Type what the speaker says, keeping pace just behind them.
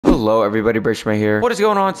Hello everybody, Brishma here. What is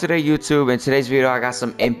going on today, YouTube? In today's video, I got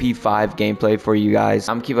some MP5 gameplay for you guys.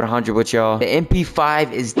 I'm keeping it 100 with y'all. The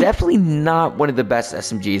MP5 is definitely not one of the best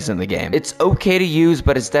SMGs in the game. It's okay to use,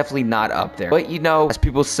 but it's definitely not up there. But you know, as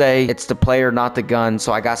people say, it's the player, not the gun.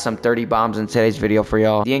 So I got some 30 bombs in today's video for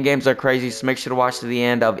y'all. The end games are crazy, so make sure to watch to the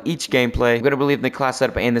end of each gameplay. I'm going to be leaving the class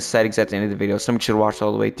setup and the settings at the end of the video, so make sure to watch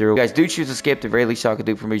all the way through. If you guys do choose to skip, the very least y'all can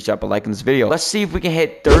do for me is drop a like in this video. Let's see if we can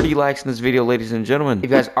hit 30 likes in this video, ladies and gentlemen. If you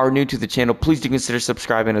guys are new to the channel, please do consider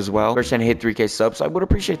subscribing as well. We're trying to hit 3K subs, so I would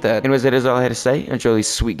appreciate that. Anyways, that is all I had to say. Enjoy these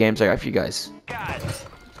sweet games I got for you guys. This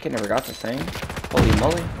kid never got the thing. Holy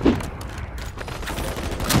moly.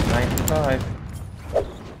 95.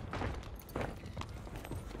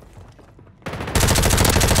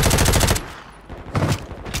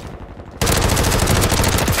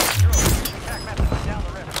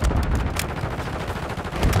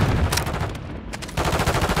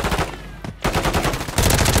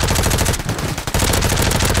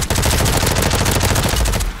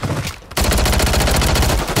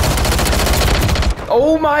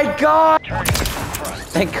 Oh my god!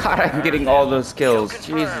 Thank god I'm getting all those kills.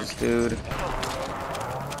 Jesus, dude.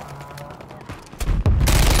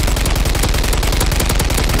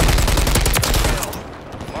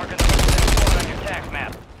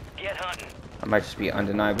 I might just be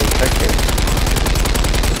undeniably effective.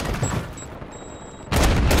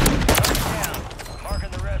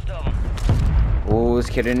 Oh, this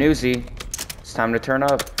kid a newsie. It's time to turn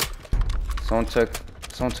up. Someone took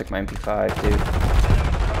my MP5, dude.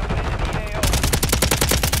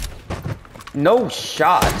 No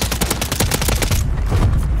shot.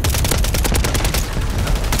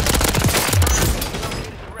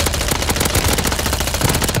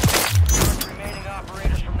 Remaining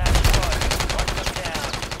operators from that squad. Mark them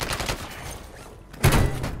down.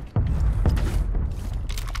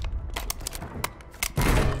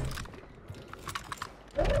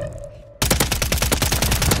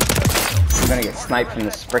 I'm gonna get sniped from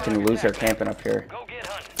this freaking loser camping up here. Go get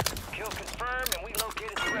hunting. Kill confirmed, and we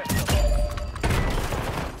located the rest of them.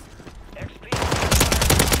 XP.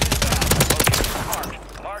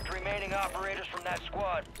 Located marked remaining operators from that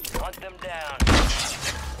squad. Hunt them down.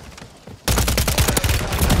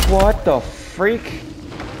 What the freak?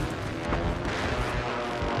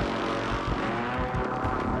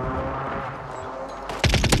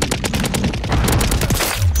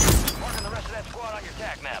 Marking the rest of that squad on your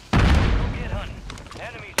attack map. Go get hunting.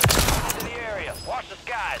 Enemies are into the area. Watch the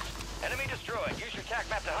skies. Enemy destroyed. Use your attack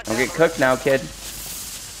map to hunt. Don't get cooked now, kid.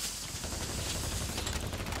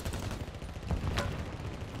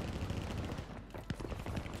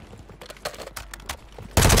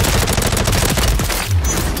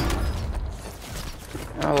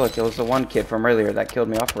 Oh look, it was the one kid from earlier that killed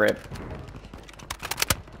me off rip.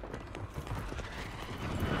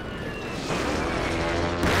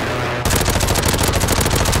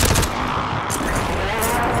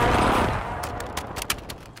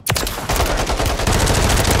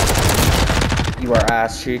 You are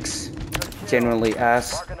ass, cheeks. Genuinely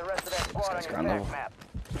ass. Marking the rest of that squad on your ground attack level. map.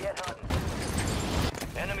 Get hunting.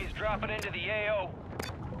 Enemies dropping into the AO.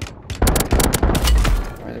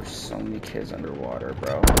 Why are there so many kids underwater,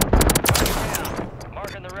 bro? Down.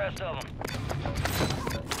 Marking the rest of them.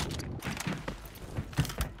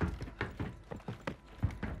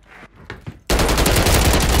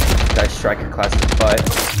 That striker class is butt.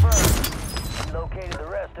 Confirmed. Located the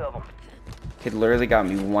rest of them. Kid literally got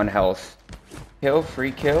me 1 health. Kill,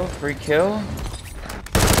 free kill, free kill.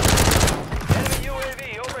 Enemy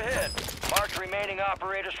UAV overhead. Marked remaining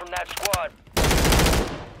operators from that squad.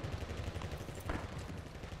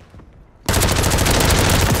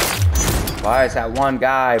 Why is that one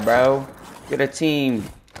guy, bro? Get a team.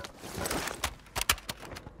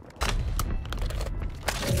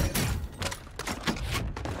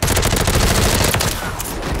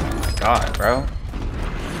 God, bro.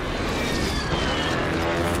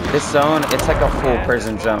 This zone, it's like a full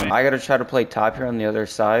prison zone. I gotta try to play top here on the other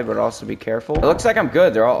side, but also be careful. It looks like I'm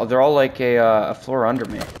good. They're all like a floor under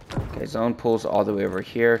me. Okay, zone pulls all the way over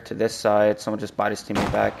here to this side. Someone just bodies team me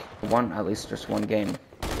back. At least just one game.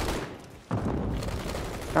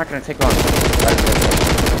 Not gonna take long.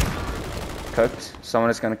 Cooked. Someone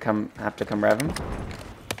is gonna have to come rev him.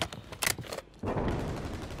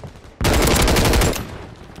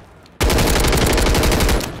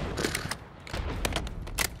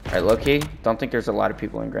 Alright, low-key, don't think there's a lot of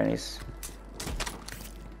people in Granny's.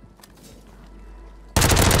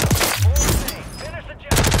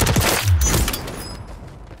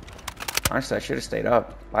 Honestly, I should have stayed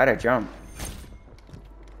up. Why'd I jump?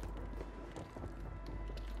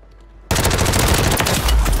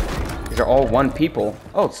 They're all one people.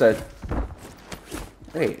 Oh, it's a...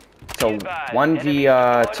 Wait. So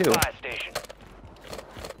 1v2.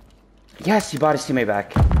 Yes, he bought his teammate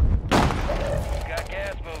back.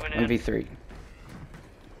 1v3.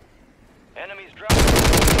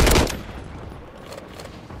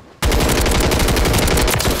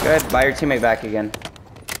 Good. Buy your teammate back again.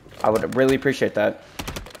 I would really appreciate that.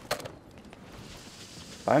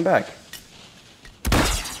 Buy him back.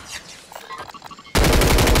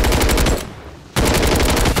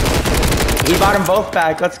 He bought them both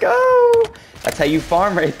back. Let's go. That's how you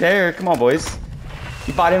farm right there. Come on, boys.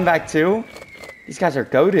 You bought him back too? These guys are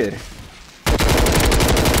goated.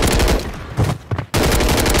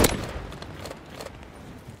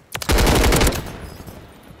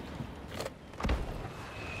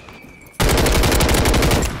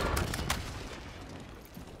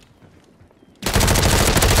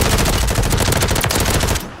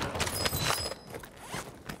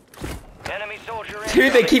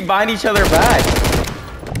 Dude, they keep buying each other back.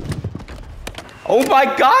 Oh my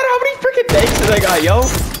god, how many freaking tanks did I got, yo?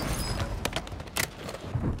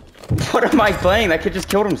 What am I playing? That kid just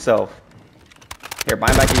killed himself. Here, buy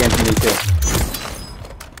him back again if you need to.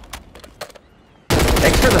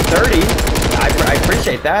 Thanks for the 30. I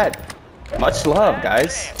appreciate that. Much love,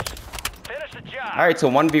 guys. Alright, so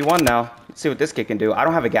 1v1 now. Let's see what this kid can do. I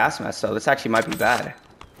don't have a gas mask, so this actually might be bad.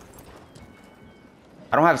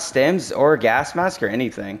 I don't have stims or a gas mask or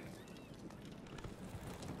anything.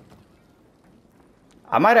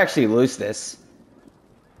 I might actually lose this.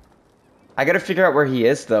 I gotta figure out where he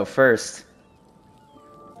is though first.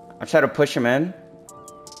 I'm trying to push him in.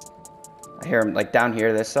 I hear him like down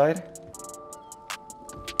here this side.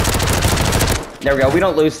 There we go. We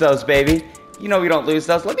don't lose those, baby. You know we don't lose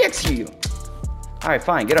those. Let me execute you. Alright,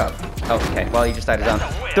 fine. Get up. Oh, okay. Well, he just died down.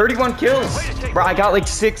 31 kills. Bro, I got like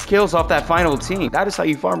 6 kills off that final team. That is how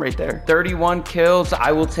you farm right there. 31 kills.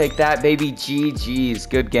 I will take that, baby. GG's.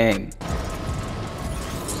 Good game.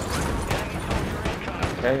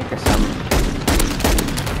 Okay, I guess I'm...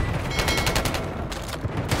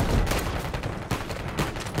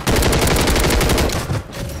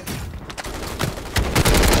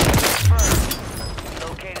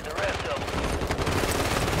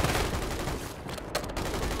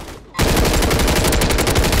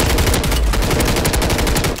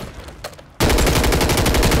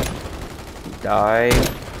 Die.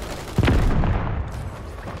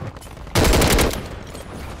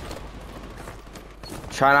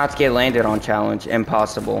 Try not to get landed on challenge.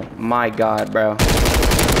 Impossible. My god, bro.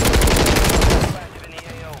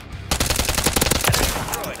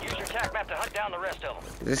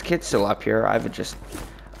 Is this kid still up here? I have just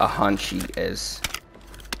a hunch he is.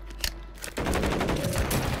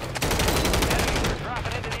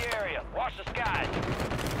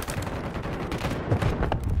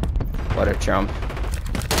 What a chump. Marking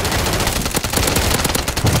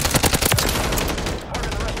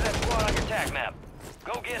the rest of that squad on your attack map.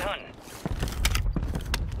 Go get hunting.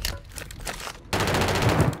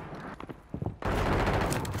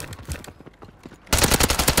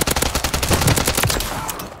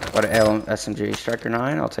 What an SMG. Striker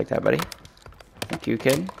 9. I'll take that, buddy. Thank you,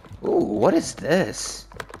 kid. Ooh, what is this?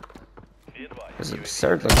 This is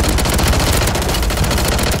absurd looking.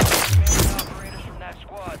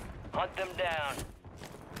 Hunt them down.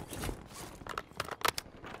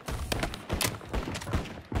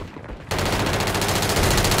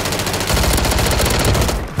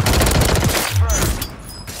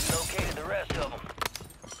 Located the rest of them.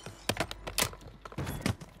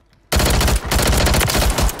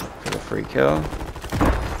 For the free kill.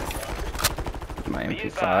 My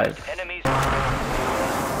MP5. Enemies.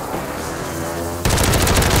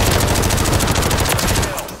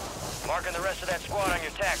 Marking the rest of that squad on your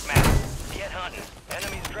attack map. Get hunting.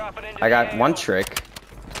 Enemies dropping into I got one trick.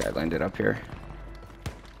 Guy landed up here.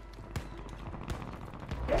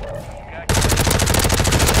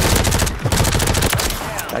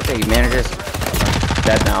 Okay, managers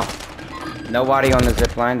dead now. Nobody on the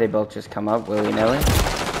zip line. They both just come up willy-nilly.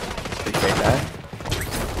 Appreciate that.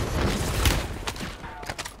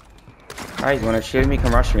 Alright, you wanna shoot me?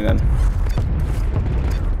 Come rush me then.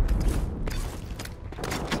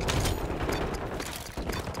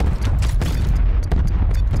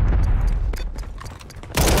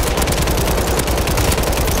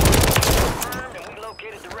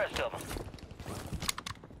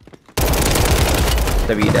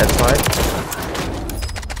 W dead slide.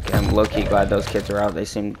 Okay, I'm low-key glad those kids are out. They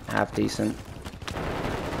seem half decent.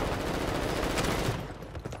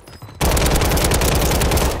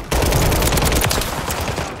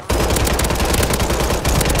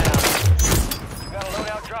 Got a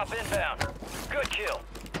loadout drop inbound. Good kill.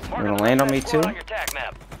 We're gonna land land on me too? On your attack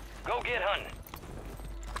map. Go get hunting.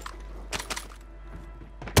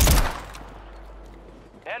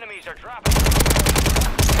 Enemies are dropping.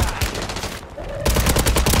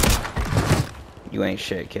 You ain't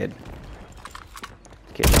shit, kid.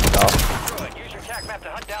 Kid jumped off. Good. Use your attack map to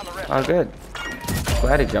hunt down the rest. Oh, good.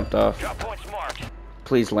 Glad he jumped off. Drop points marked.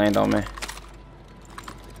 Please land on me.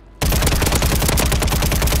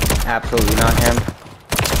 Absolutely not him.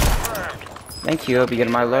 Confirmed. Thank you. I'll be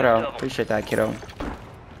getting my loadout. Appreciate that, kiddo.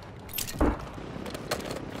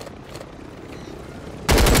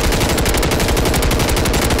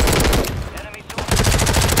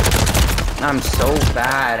 I'm so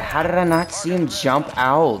bad. How did I not see him jump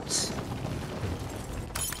out?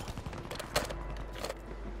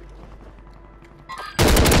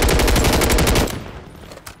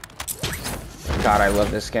 God, I love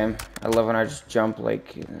this game. I love when I just jump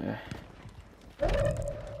like... Remaining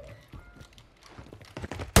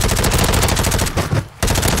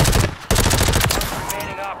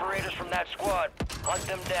operators from that squad. Hunt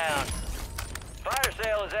them down. Fire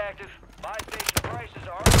sale is active. Buy station prices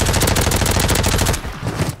are...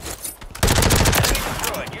 Enemy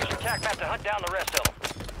destroyed. Use your attack map to hunt down the rest of them.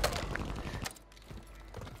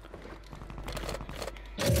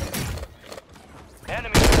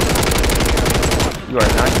 Enemy. You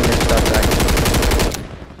are not getting this stuff back.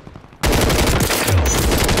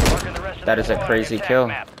 That is a crazy kill.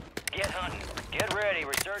 Get hunting. Get ready.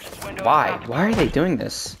 Resurgence window. Why? Why are they doing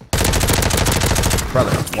this?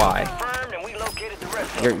 Brother, why? Confirmed and we located the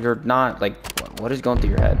rest of You're not, like, what is going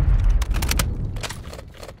through your head?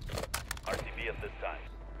 RCB at this time.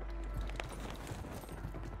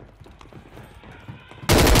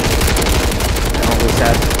 I don't lose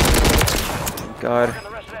that. God. The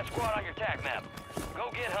rest of that squad on your attack map. Go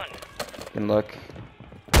get hunting. You can look.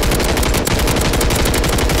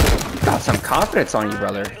 Got some confidence on you,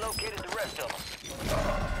 brother. We located the rest of them.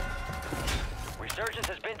 Resurgence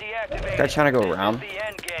has been deactivated. Guy trying to go around. This is the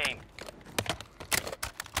end game.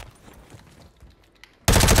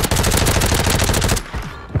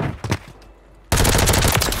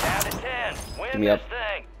 Down to 10. Win Give me this up.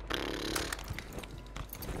 thing.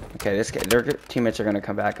 Okay, this guy, their teammates are gonna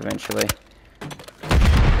come back eventually.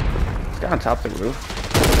 This guy on top of the roof.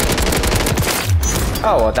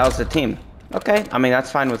 Oh, well, that was the team. Okay, I mean,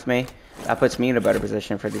 that's fine with me. That puts me in a better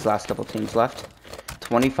position for these last couple teams left.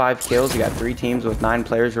 25 kills. You got 3 teams with 9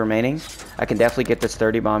 players remaining. I can definitely get this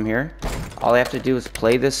 30 bomb here. All I have to do is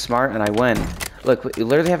play this smart and I win. Look, we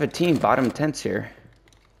literally have a team bottom tents here.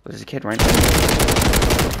 There's a kid right there.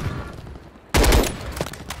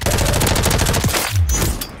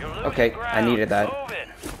 Okay, I needed that.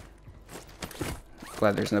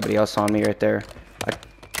 Glad there's nobody else on me right there.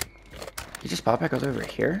 You just pop back over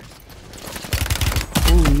here?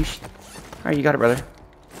 Ooh, alright, you got it, brother.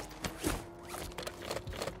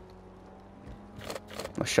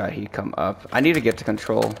 No shot he'd come up. I need to get to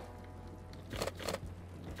control.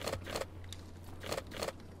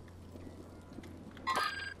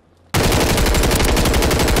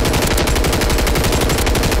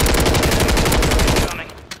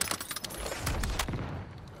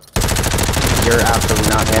 You're absolutely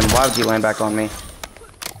not him. Why would you land back on me?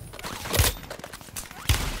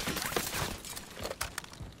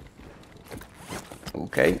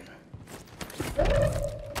 Okay.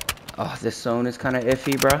 Oh, this zone is kind of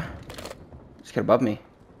iffy, bruh. Just get above me.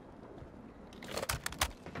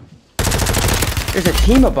 There's a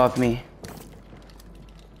team above me.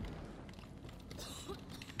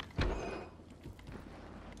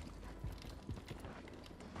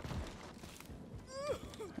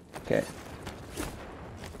 Okay.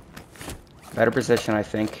 Better position, I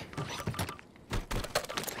think.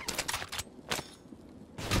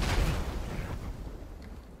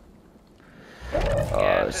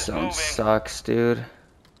 Oh, this zone sucks, dude.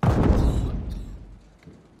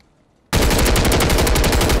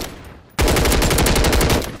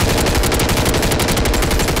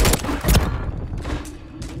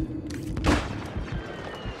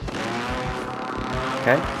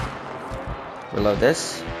 Okay. Reload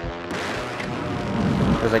this.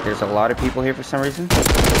 Feels like there's a lot of people here for some reason.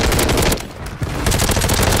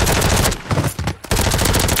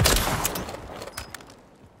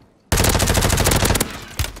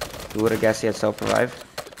 Who would have guessed he had self-revive?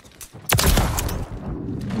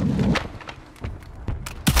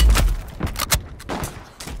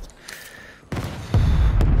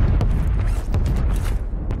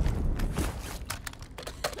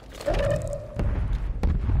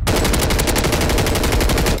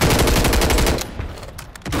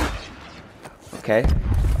 Okay.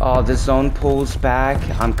 Oh, the zone pulls back.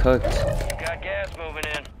 I'm cooked. Got gas moving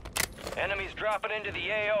in. Enemies dropping into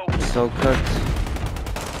the AO. so cooked.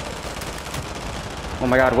 Oh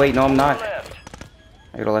my god, wait, no I'm not.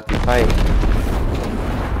 I gotta let them fight.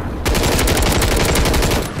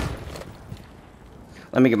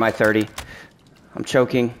 Let me get my 30. I'm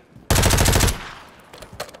choking.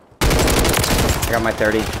 I got my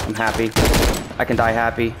 30. I'm happy. I can die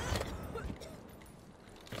happy.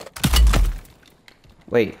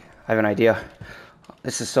 Wait, I have an idea.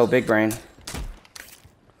 This is so big brain.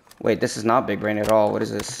 Wait, this is not big brain at all. What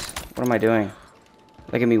is this? What am I doing?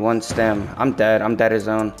 Look at me, one stem. I'm dead. I'm dead as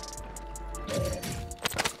zone.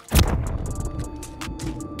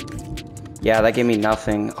 Yeah, that gave me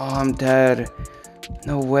nothing. Oh, I'm dead.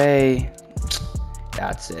 No way.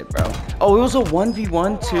 That's it, bro. Oh, it was a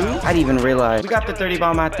 1v1 too? I didn't even realize. We got the 30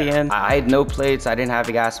 bomb at the end. I had no plates. I didn't have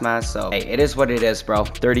a gas mask. So, hey, it is what it is, bro.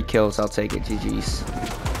 30 kills. I'll take it. GG's.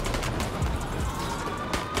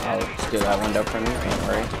 I'll steal that window from you. Don't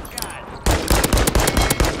worry.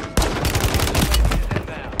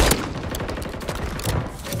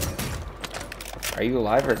 Are you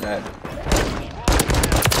alive or dead?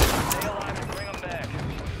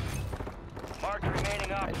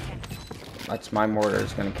 That's my mortar.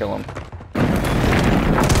 It's gonna kill him. I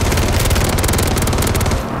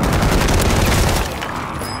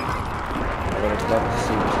would have loved to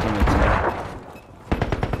see which teammates there.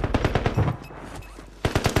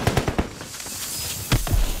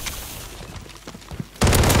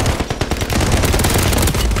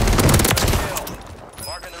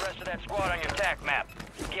 Marking the rest of that squad on your attack map.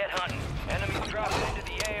 Get hunting. Enemies dropping into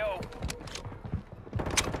the AO.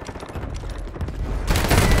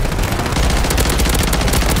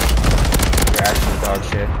 Dog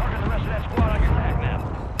shit. Marking the rest of that squad on your attack map.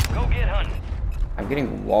 Go get hunting. I'm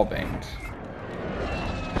getting wall banged.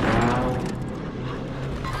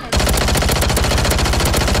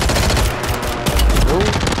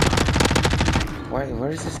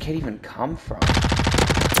 Where does this kid even come from?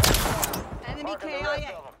 Enemy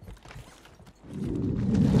KIA.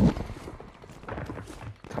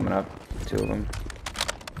 Coming up, 2 of them.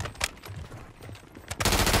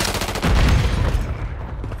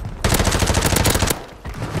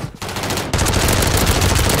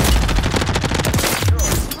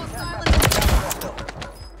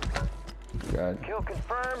 God. Kill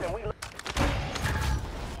confirmed and we...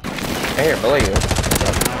 Hey, here, below you.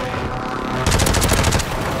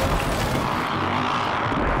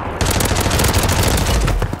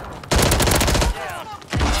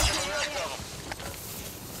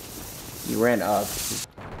 You ran up.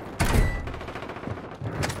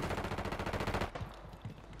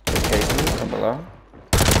 Chasing me from below.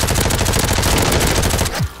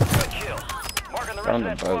 Good kill. Marking the rest of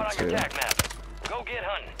that squad on your attack map. Go get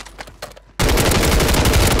hunting.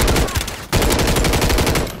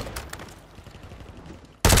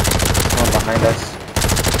 Behind us.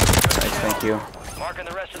 Nice, thank you. Marking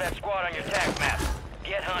the rest of that squad on your attack map.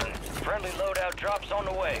 Get hunting. Friendly loadout drops on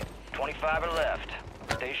the way. 25 are left.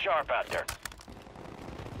 Stay sharp out there.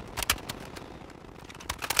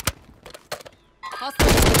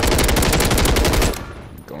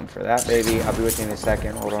 Going for that, baby. I'll be with you in a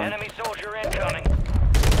second. Hold on. Enemy soldier incoming.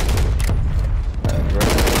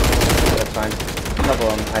 That's fine. A couple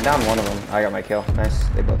of them. I downed one of them. I got my kill. Nice.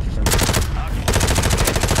 They both just.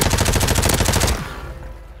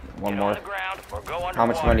 One more. How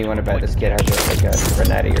much money do you want to bet this kid has like a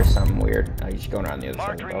Renetti or something weird? Oh, he's going around the other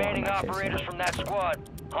side of the boat. Remaining operators from that squad.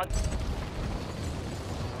 Hunt.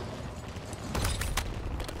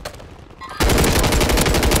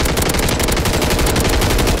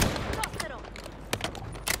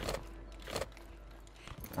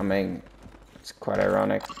 I mean, it's quite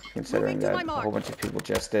ironic considering that a whole bunch of people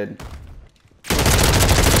just did. But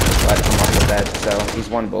I'm off the bed, so he's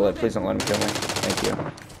 1 bullet. Please don't let him kill me. Thank you.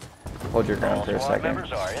 Hold your ground for a second.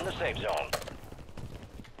 Members are in the safe zone.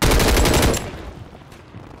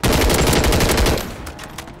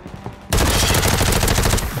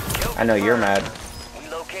 I know you're mad. We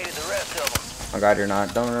located the rest of them. Oh god, you're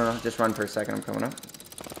not. No. Just run for a second. I'm coming up.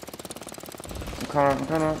 I'm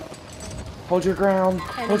coming up. Hold your ground.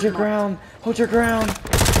 Hold your ground. Hold your ground.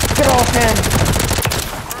 Get off him.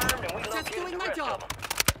 Just doing my job.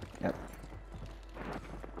 Yep.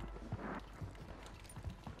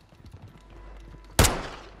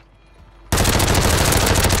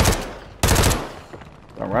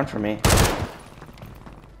 Don't run from me.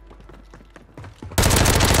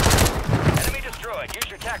 Enemy destroyed. Use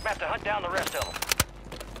your attack map to hunt down the rest of them.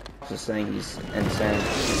 Just saying he's insane.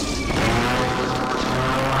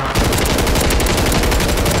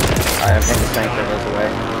 Alright, I'm hitting the tank that goes away.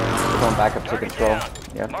 We're going back up to control.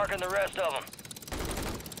 Yep. Marking the rest of them.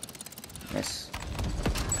 Nice.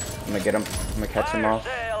 I'm gonna get him. I'm gonna catch him off.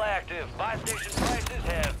 Fire sale active. Buy station prices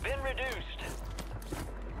have been reduced.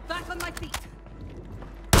 Back on my feet.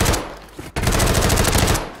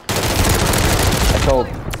 I told.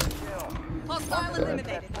 Hostile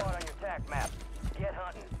eliminated. Squad on your attack map. Get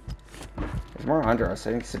hunting. There's more under us.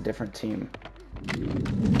 I think it's a different team.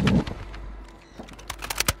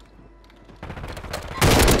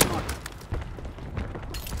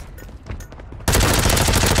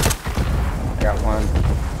 I got one.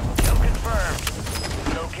 Kill confirmed.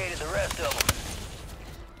 Located the rest of them.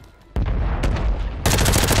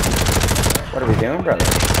 What are we doing, brother?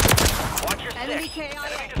 Watch your Enemy six. KIA.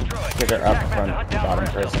 Enemy destroyed. Kick her up front, bottom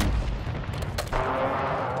person.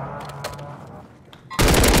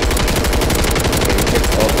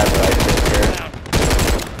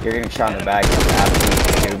 You're getting shot in the back. You're an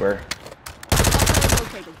absolute goober. Hostile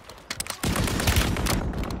located.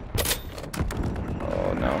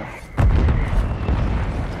 Oh no.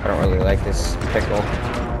 I don't really like this pickle.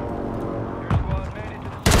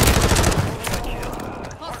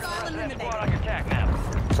 Hostile eliminated. Squad on your attack map.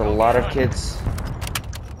 There's a lot of kids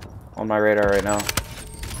on my radar right now.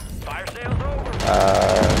 Fire sales over.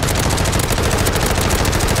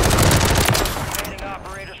 Remaining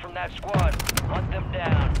operators from that squad. Hunt them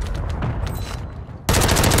down.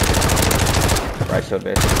 Right shield,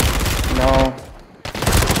 bitch. No.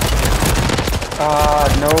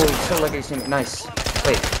 No. He's so lucky to see me. Nice.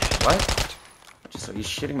 Wait, what? Just he's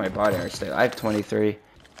shitting my body. I have 23.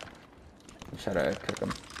 I'm trying to cook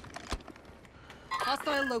him.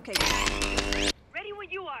 Hostile located. Ready when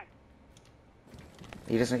you are.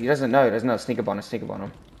 He doesn't know. He doesn't know. Sneak up on him. Sneak up on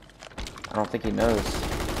him. I don't think he knows.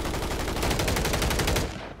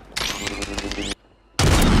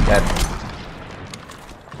 Dead.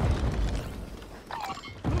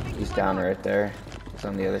 He's down right there. He's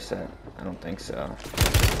on the other side. I don't think so.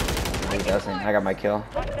 No, he doesn't. I got my kill.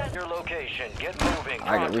 Your location. Get moving.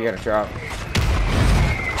 We gotta drop.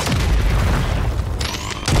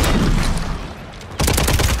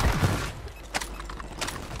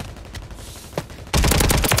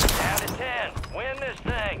 Down to 10. Win this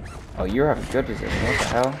thing. Oh, you have a good position. What the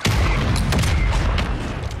hell?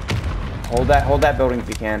 Hold that building if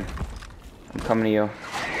you can. I'm coming to you.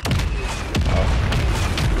 Oh.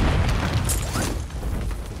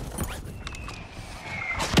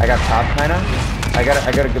 I got top kinda. I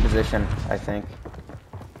got a good position, I think.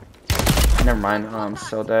 Never mind. Oh, I'm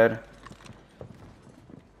so dead.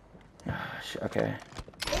 Okay.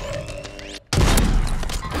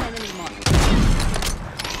 Enemy marked.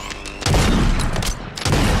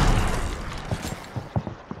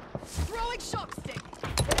 Throwing shock stick.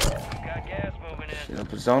 Got gas moving in.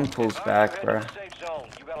 The zone pulls back, bro. Safe zone.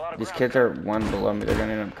 You got a lot of These ground kids cover. are one below me. They're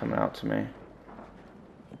gonna end up coming out to me.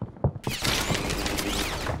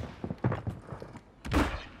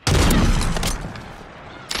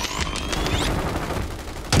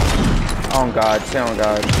 Oh God, say oh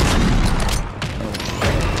God.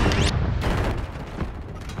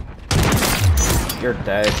 You're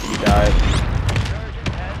dead, you died. Resurgence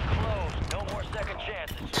has closed. No more second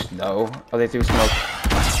chances. No. Oh, they threw smoke.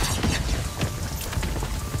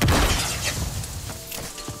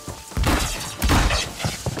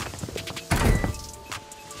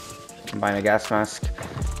 I'm buying a gas mask.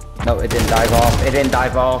 No, it didn't dive off. It didn't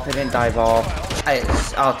dive off. It didn't dive off.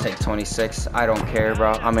 I'll take 26. I don't care,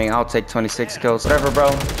 bro. I mean, I'll take 26 kills. Whatever,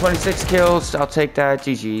 bro. 26 kills. I'll take that.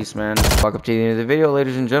 GG's, man. Welcome to the end of the video,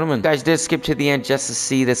 ladies and gentlemen. You guys did skip to the end just to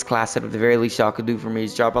see this class set. At the very least, y'all could do for me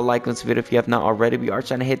is drop a like on this video if you have not already. We are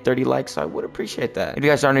trying to hit 30 likes, so I would appreciate that. If you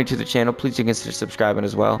guys are new to the channel, please do consider subscribing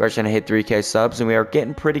as well. We are trying to hit 3K subs, and we are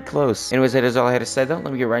getting pretty close. Anyways, that is all I had to say, though.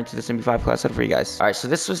 Let me get right into this MP5 class set for you guys. All right, so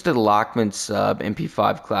this was the Lachmann sub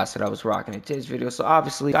MP5 class that I was rocking in today's video. So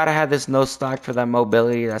obviously, gotta have this no stock for that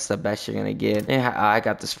mobility. That's the best you're gonna get. And I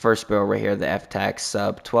got this first barrel right here, the F-Tac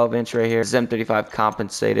sub 12-inch right here. This M35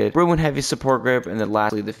 compensated, Ruin heavy support grip, and then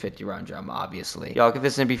lastly the 50-round drum. Obviously, y'all get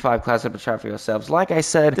this MP5 class up and try for yourselves. Like I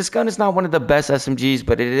said, this gun is not one of the best SMGs,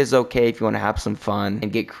 but it is okay if you want to have some fun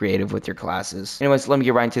and get creative with your classes. Anyways, let me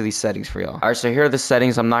get right into these settings for y'all. All right, so here are the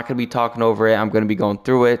settings. I'm not gonna be talking over it. I'm gonna be going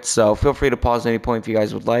through it. So feel free to pause at any point if you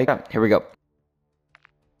guys would like. Here we go.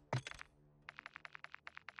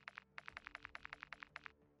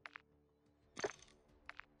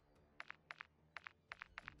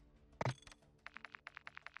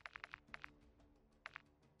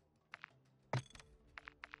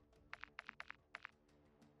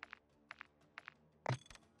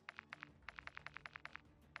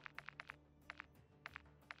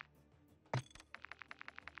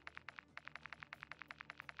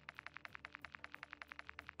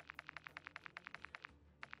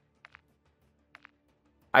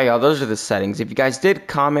 Alright, y'all, those are the settings. If you guys did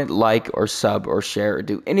comment, like, or sub, or share, or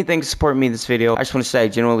do anything to support me in this video, I just want to say I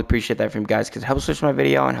genuinely appreciate that from you guys because it helps push my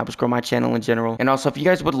video and helps grow my channel in general. And also, if you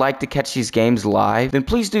guys would like to catch these games live, then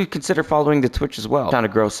please do consider following the Twitch as well. I'm trying to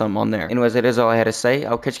grow something on there. Anyways, that is all I had to say.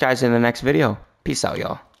 I'll catch you guys in the next video. Peace out,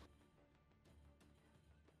 y'all.